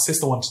dancer. My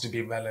sister wanted to be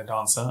a ballet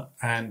dancer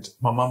and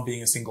my mum,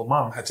 being a single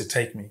mum, had to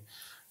take me.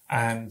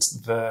 And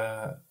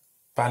the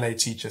ballet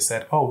teacher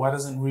said, oh, why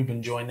doesn't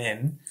Ruben join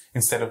in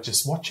instead of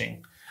just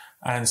watching?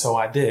 And so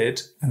I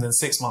did. And then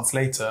 6 months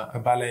later, a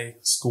ballet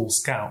school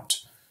scout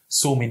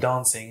saw me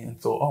dancing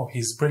and thought, oh,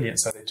 he's brilliant.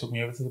 So they took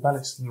me over to the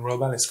Royal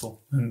Ballet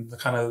School, and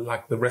kind of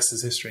like the rest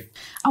is history.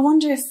 I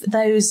wonder if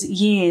those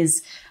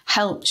years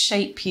helped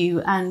shape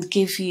you and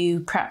give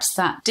you perhaps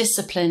that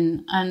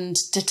discipline and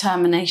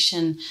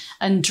determination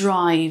and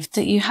drive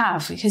that you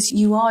have, because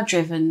you are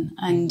driven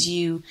and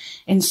you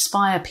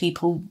inspire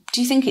people.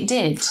 Do you think it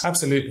did?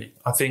 Absolutely.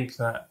 I think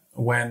that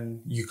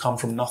when you come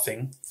from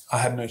nothing, I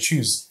had no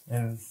shoes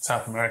in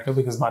South America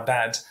because my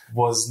dad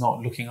was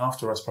not looking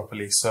after us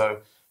properly.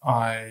 So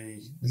I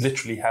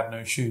literally had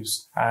no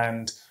shoes.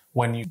 And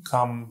when you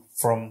come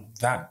from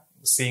that,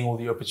 seeing all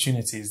the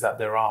opportunities that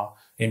there are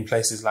in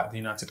places like the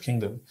United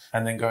Kingdom,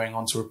 and then going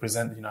on to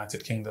represent the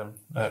United Kingdom,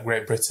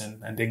 Great Britain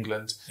and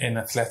England in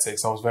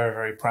athletics, I was very,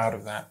 very proud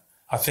of that.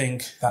 I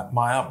think that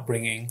my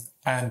upbringing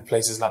and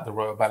places like the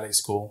Royal Ballet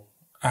School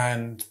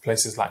and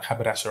places like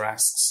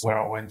Haberdasher-Aske's, where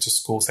I went to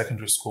school,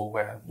 secondary school,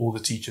 where all the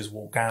teachers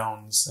wore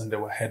gowns and there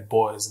were head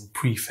boys and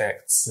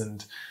prefects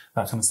and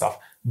that kind of stuff,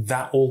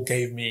 that all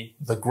gave me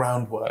the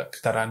groundwork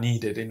that I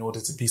needed in order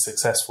to be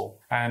successful.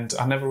 And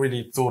I never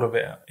really thought of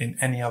it in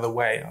any other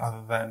way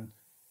other than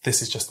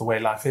this is just the way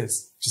life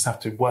is. You just have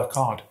to work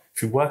hard.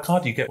 If you work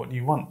hard, you get what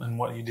you want and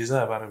what you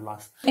deserve out of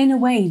life. In a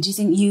way, do you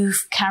think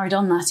you've carried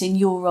on that in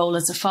your role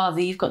as a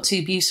father? You've got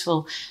two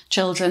beautiful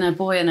children, a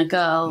boy and a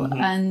girl.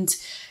 Mm-hmm. And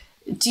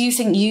do you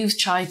think you've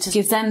tried to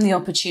give them the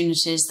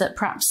opportunities that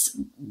perhaps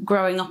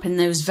growing up in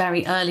those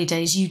very early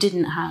days you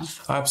didn't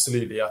have?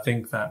 Absolutely. I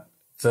think that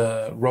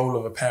the role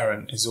of a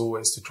parent is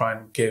always to try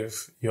and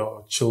give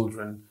your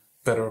children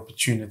better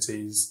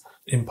opportunities,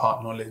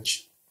 impart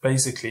knowledge,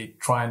 basically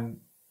try and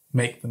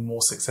make them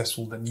more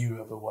successful than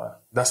you ever were.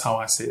 That's how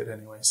I see it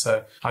anyway.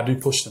 So I do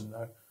push them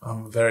though.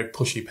 I'm a very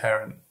pushy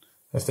parent,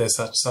 if there's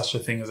such a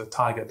thing as a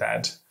tiger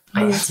dad.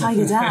 Are you a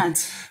tiger dad?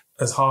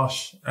 As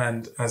harsh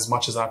and as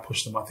much as I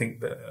push them, I think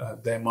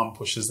that their mum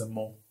pushes them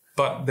more.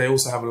 But they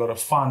also have a lot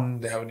of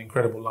fun. They have an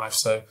incredible life.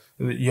 So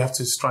you have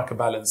to strike a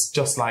balance,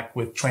 just like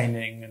with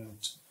training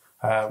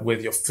and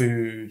with your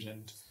food.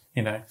 And,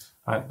 you know,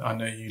 I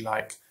know you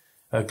like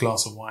a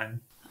glass of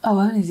wine. Oh,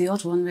 only the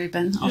odd one,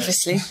 Ruben,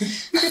 obviously.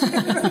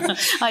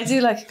 I do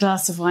like a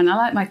glass of wine. I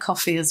like my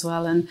coffee as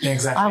well. And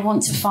exactly. I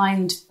want to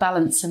find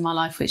balance in my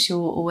life, which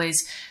you're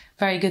always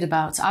very good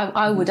about.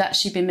 I would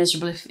actually be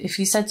miserable if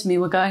you said to me,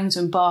 we're going to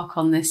embark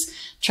on this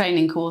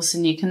training course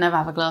and you can never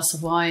have a glass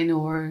of wine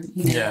or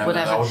whatever. No,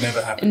 that would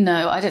never happen.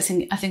 No, I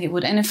think it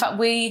would. And in fact,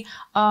 we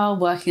are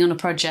working on a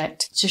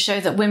project to show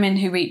that women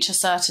who reach a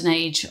certain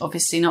age,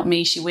 obviously not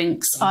me, she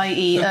winks,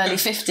 i.e. early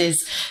 50s,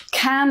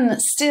 can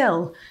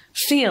still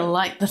feel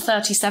like the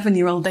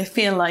 37-year-old they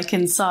feel like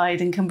inside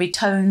and can be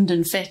toned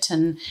and fit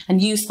and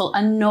youthful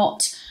and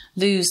not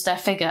lose their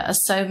figure,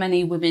 as so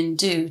many women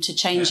do, to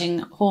changing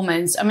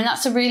hormones. I mean,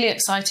 that's a really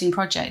exciting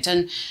project.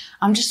 And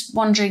I'm just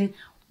wondering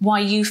why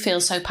you feel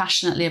so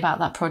passionately about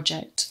that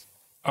project.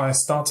 I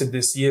started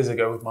this years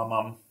ago with my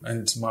mum,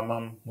 and my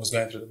mum was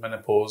going through the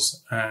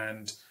menopause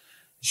and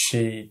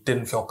she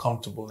didn't feel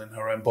comfortable in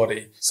her own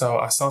body. So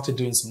I started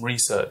doing some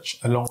research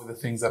along with the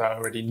things that I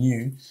already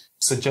knew,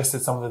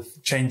 suggested some of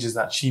the changes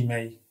that she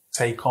may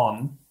take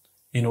on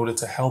in order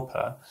to help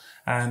her.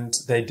 And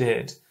they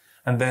did.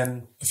 And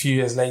then a few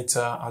years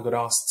later, I got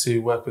asked to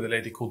work with a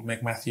lady called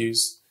Meg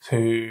Matthews,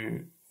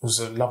 who was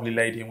a lovely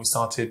lady, and we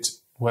started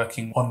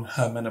working on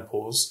her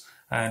menopause.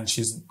 And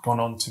she's gone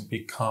on to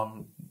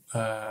become,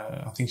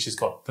 I think she's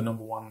got the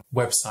 #1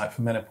 website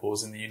for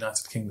menopause in the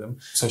United Kingdom.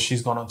 So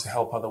she's gone on to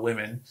help other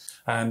women.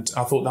 And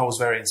I thought that was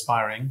very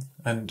inspiring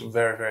and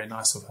very, very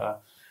nice of her.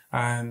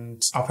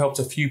 And I've helped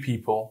a few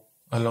people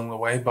along the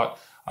way, but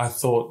I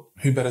thought,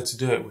 who better to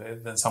do it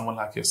with than someone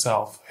like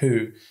yourself,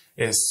 who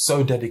is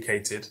so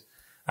dedicated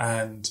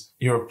and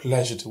you're a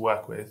pleasure to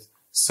work with.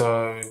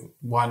 So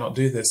why not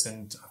do this?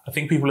 And I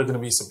think people are going to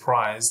be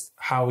surprised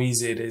how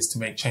easy it is to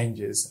make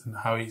changes and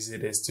how easy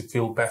it is to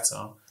feel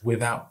better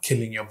without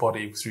killing your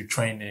body through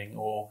training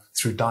or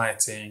through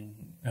dieting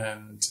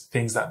and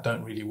things that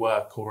don't really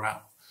work or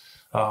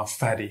are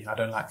faddy. I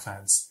don't like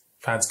fads.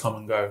 Fads come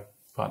and go.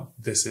 But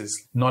this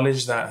is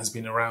knowledge that has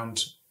been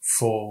around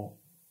for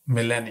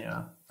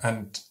millennia,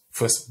 and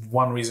for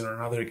one reason or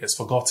another it gets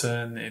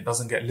forgotten, it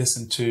doesn't get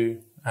listened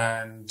to,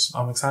 and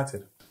I'm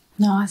excited.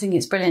 No, I think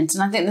it's brilliant,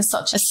 and I think there's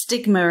such a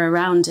stigma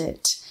around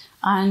it.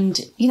 And,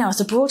 as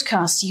a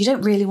broadcaster, you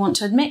don't really want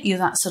to admit you're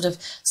that sort of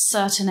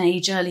certain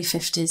age, early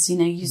 50s,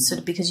 you sort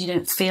of, because you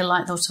don't feel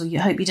like that, or you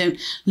hope you don't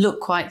look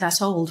quite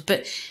that old.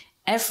 But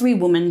every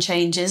woman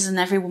changes and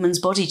every woman's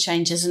body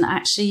changes. And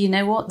actually, you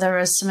know what? There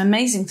are some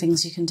amazing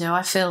things you can do.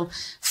 I feel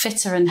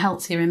fitter and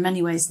healthier in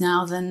many ways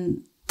now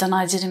than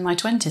I did in my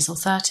 20s or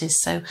 30s.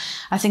 So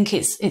I think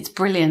it's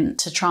brilliant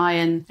to try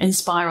and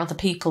inspire other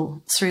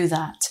people through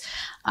that.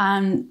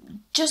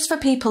 Just for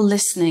people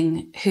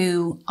listening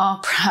who are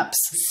perhaps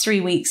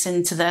 3 weeks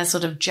into their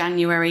sort of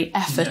January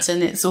effort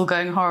and it's all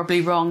going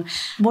horribly wrong,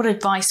 what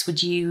advice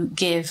would you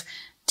give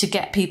to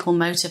get people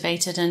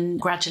motivated and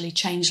gradually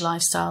change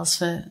lifestyles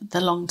for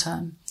the long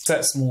term?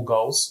 Set small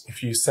goals.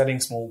 If you're setting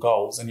small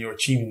goals and you're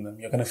achieving them,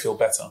 you're going to feel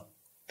better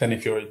than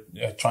if you're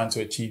trying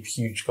to achieve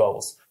huge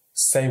goals.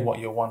 Say what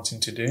you're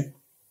wanting to do.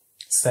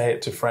 Say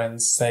it to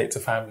friends, say it to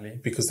family,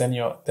 because then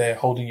they're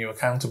holding you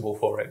accountable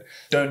for it.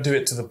 Don't do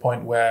it to the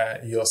point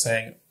where you're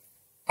saying,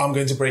 I'm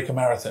going to break a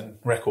marathon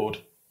record.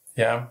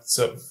 Yeah.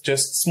 So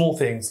just small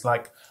things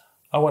like,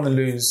 I want to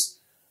lose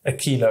 1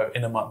 kilo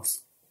in a month.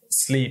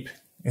 Sleep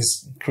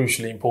is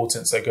crucially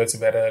important. So go to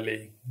bed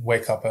early,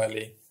 wake up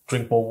early,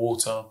 drink more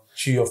water,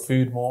 chew your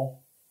food more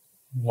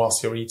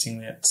whilst you're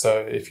eating it. So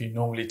if you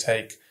normally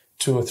take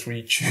 2 or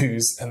 3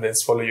 chews and then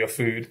swallow your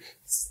food,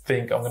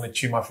 think I'm going to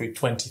chew my food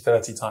 20,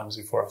 30 times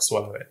before I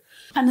swallow it.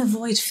 And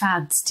avoid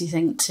fads, do you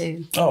think,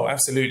 too? Oh,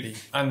 absolutely.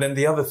 And then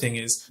the other thing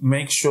is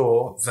make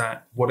sure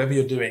that whatever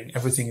you're doing,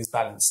 everything is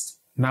balanced.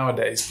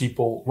 Nowadays,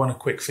 people want a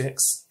quick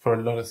fix for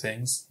a lot of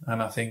things.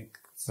 And I think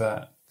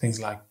that things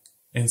like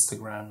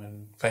Instagram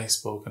and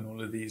Facebook and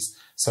all of these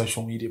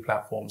social media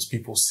platforms,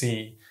 people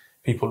see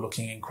people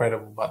looking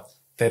incredible, but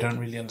they don't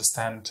really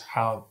understand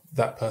how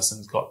that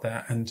person's got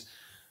there. And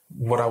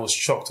what I was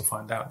shocked to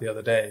find out the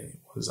other day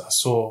was I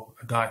saw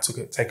a guy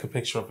take a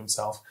picture of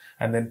himself,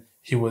 and then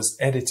he was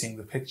editing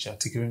the picture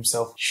to give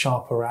himself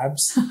sharper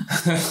abs.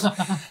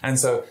 And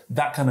so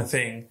that kind of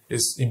thing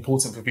is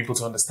important for people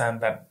to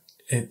understand, that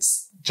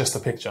it's just a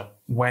picture.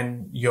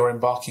 When you're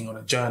embarking on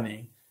a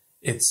journey,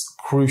 it's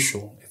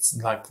crucial. It's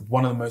like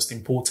one of the most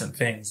important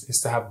things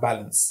is to have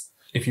balance.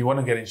 If you want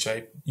to get in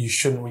shape, you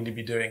shouldn't really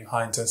be doing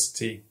high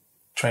intensity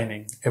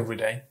training every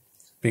day,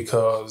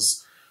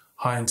 because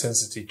high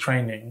intensity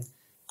training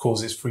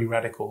causes free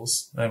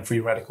radicals and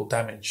free radical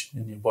damage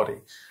in your body.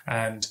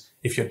 And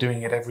if you're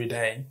doing it every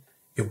day,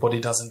 your body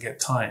doesn't get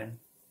time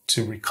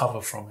to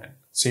recover from it.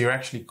 So you're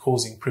actually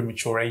causing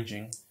premature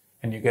aging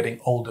and you're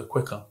getting older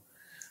quicker.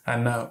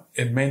 And now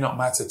it may not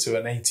matter to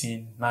an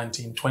 18,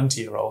 19,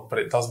 20-year-old, but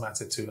it does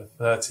matter to a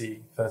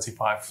 30,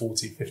 35,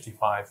 40,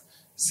 55,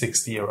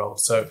 60-year-old.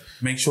 So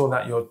make sure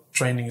that your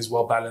training is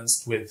well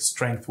balanced with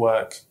strength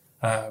work.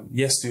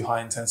 Yes, do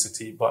high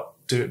intensity, but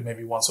do it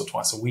maybe once or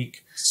twice a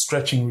week.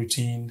 Stretching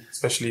routine,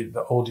 especially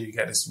the older you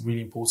get, is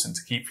really important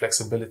to keep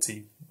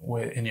flexibility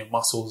in your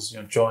muscles,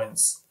 your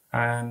joints,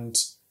 and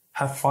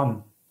have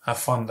fun. Have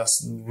fun.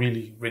 That's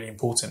really, really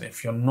important.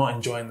 If you're not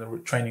enjoying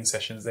the training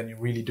sessions, then you're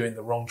really doing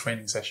the wrong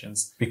training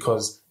sessions,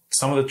 because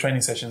some of the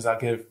training sessions I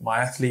give my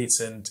athletes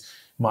and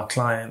my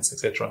clients,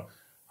 etc.,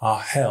 are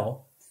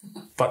hell,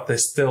 but they're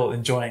still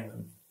enjoying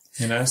them,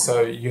 you know?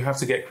 So you have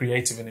to get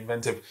creative and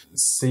inventive.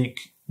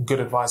 Seek good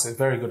advice. There's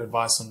very good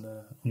advice on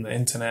the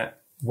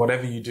internet.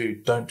 Whatever you do,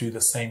 don't do the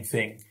same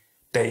thing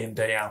day in,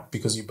 day out,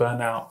 because you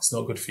burn out. It's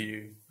not good for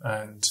you,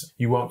 and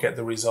you won't get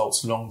the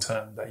results long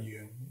term that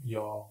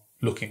you're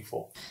looking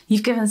for.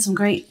 You've given some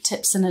great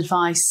tips and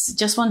advice.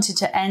 Just wanted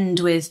to end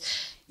with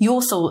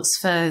your thoughts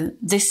for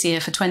this year,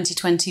 for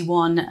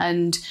 2021,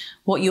 and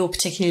what you're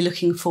particularly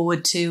looking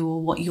forward to,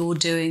 or what you're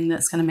doing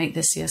that's going to make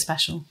this year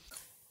special.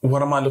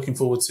 What am I looking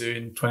forward to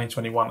in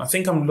 2021? I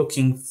think I'm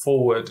looking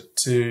forward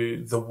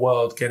to the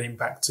world getting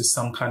back to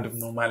some kind of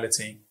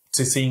normality,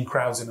 to seeing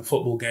crowds in a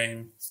football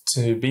game,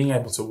 to being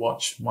able to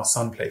watch my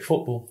son play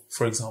football,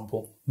 for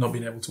example, not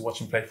being able to watch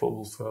him play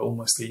football for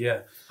almost a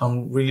year.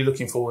 I'm really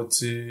looking forward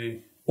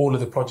to all of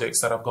the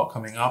projects that I've got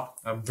coming up.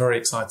 I'm very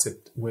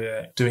excited.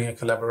 We're doing a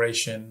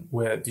collaboration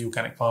with the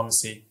Organic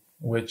Pharmacy,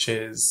 which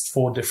is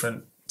 4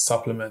 different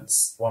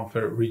supplements, one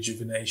for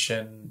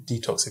rejuvenation,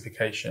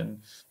 detoxification,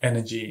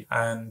 energy,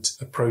 and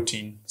a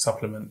protein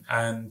supplement.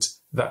 And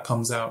that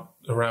comes out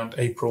around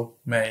April,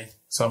 May.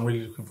 So I'm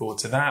really looking forward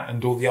to that,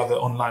 and all the other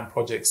online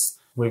projects.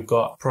 We've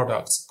got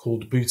products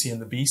called Booty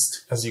and the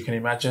Beast. As you can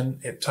imagine,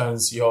 it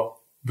tones your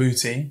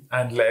booty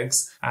and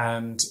legs,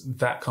 and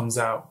that comes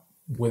out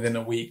within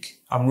a week.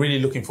 I'm really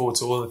looking forward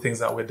to all the things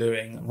that we're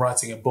doing. I'm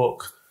writing a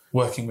book,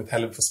 working with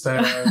Helen for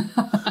Sparrow.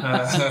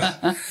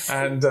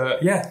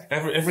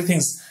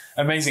 Everything's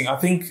amazing. I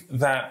think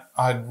that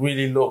I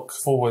really look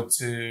forward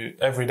to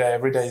every day.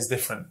 Every day is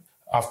different.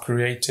 I've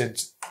created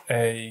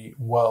a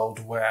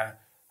world where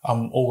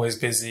I'm always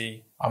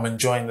busy. I'm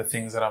enjoying the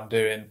things that I'm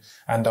doing,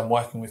 and I'm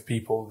working with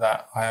people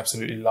that I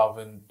absolutely love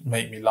and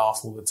make me laugh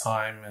all the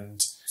time.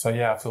 And so,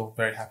 yeah, I feel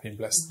very happy and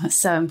blessed. That's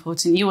so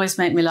important. You always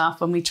make me laugh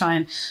when we try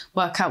and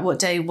work out what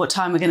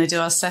time we're going to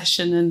do our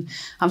session, and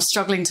I'm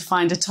struggling to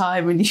find a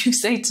time, and you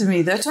say to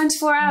me, there are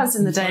 24 hours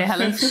in the day,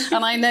 Helen.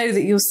 And I know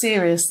that you're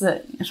serious,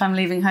 that if I'm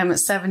leaving home at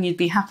 7, you'd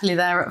be happily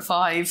there at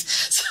 5.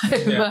 So,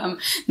 yeah.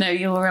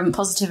 Your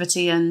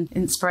positivity and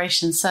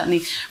inspiration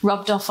certainly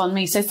rubbed off on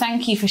me. So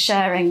thank you for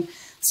sharing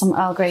some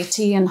Earl Grey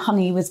tea and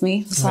honey with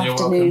me this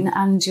afternoon,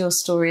 and your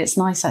story. It's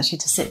nice actually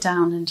to sit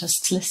down and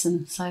just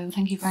listen. So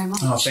thank you very much.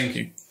 Oh, thank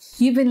you.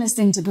 You've been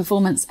listening to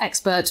performance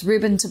expert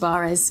Ruben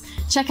Tabares.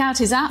 Check out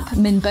his app,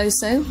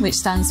 Minboso, which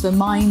stands for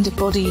Mind,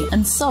 Body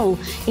and Soul.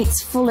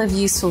 It's full of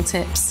useful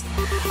tips.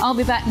 I'll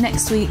be back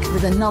next week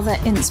with another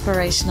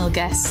inspirational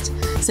guest.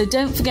 So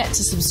don't forget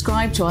to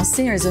subscribe to our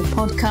series of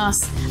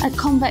podcasts at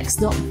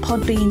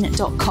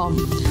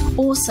convex.podbean.com,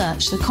 or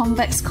search The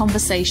Convex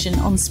Conversation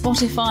on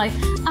Spotify,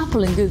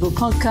 Apple and Google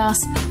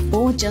Podcasts,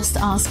 or just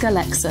ask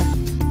Alexa.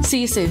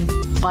 See you soon.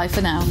 Bye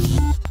for now.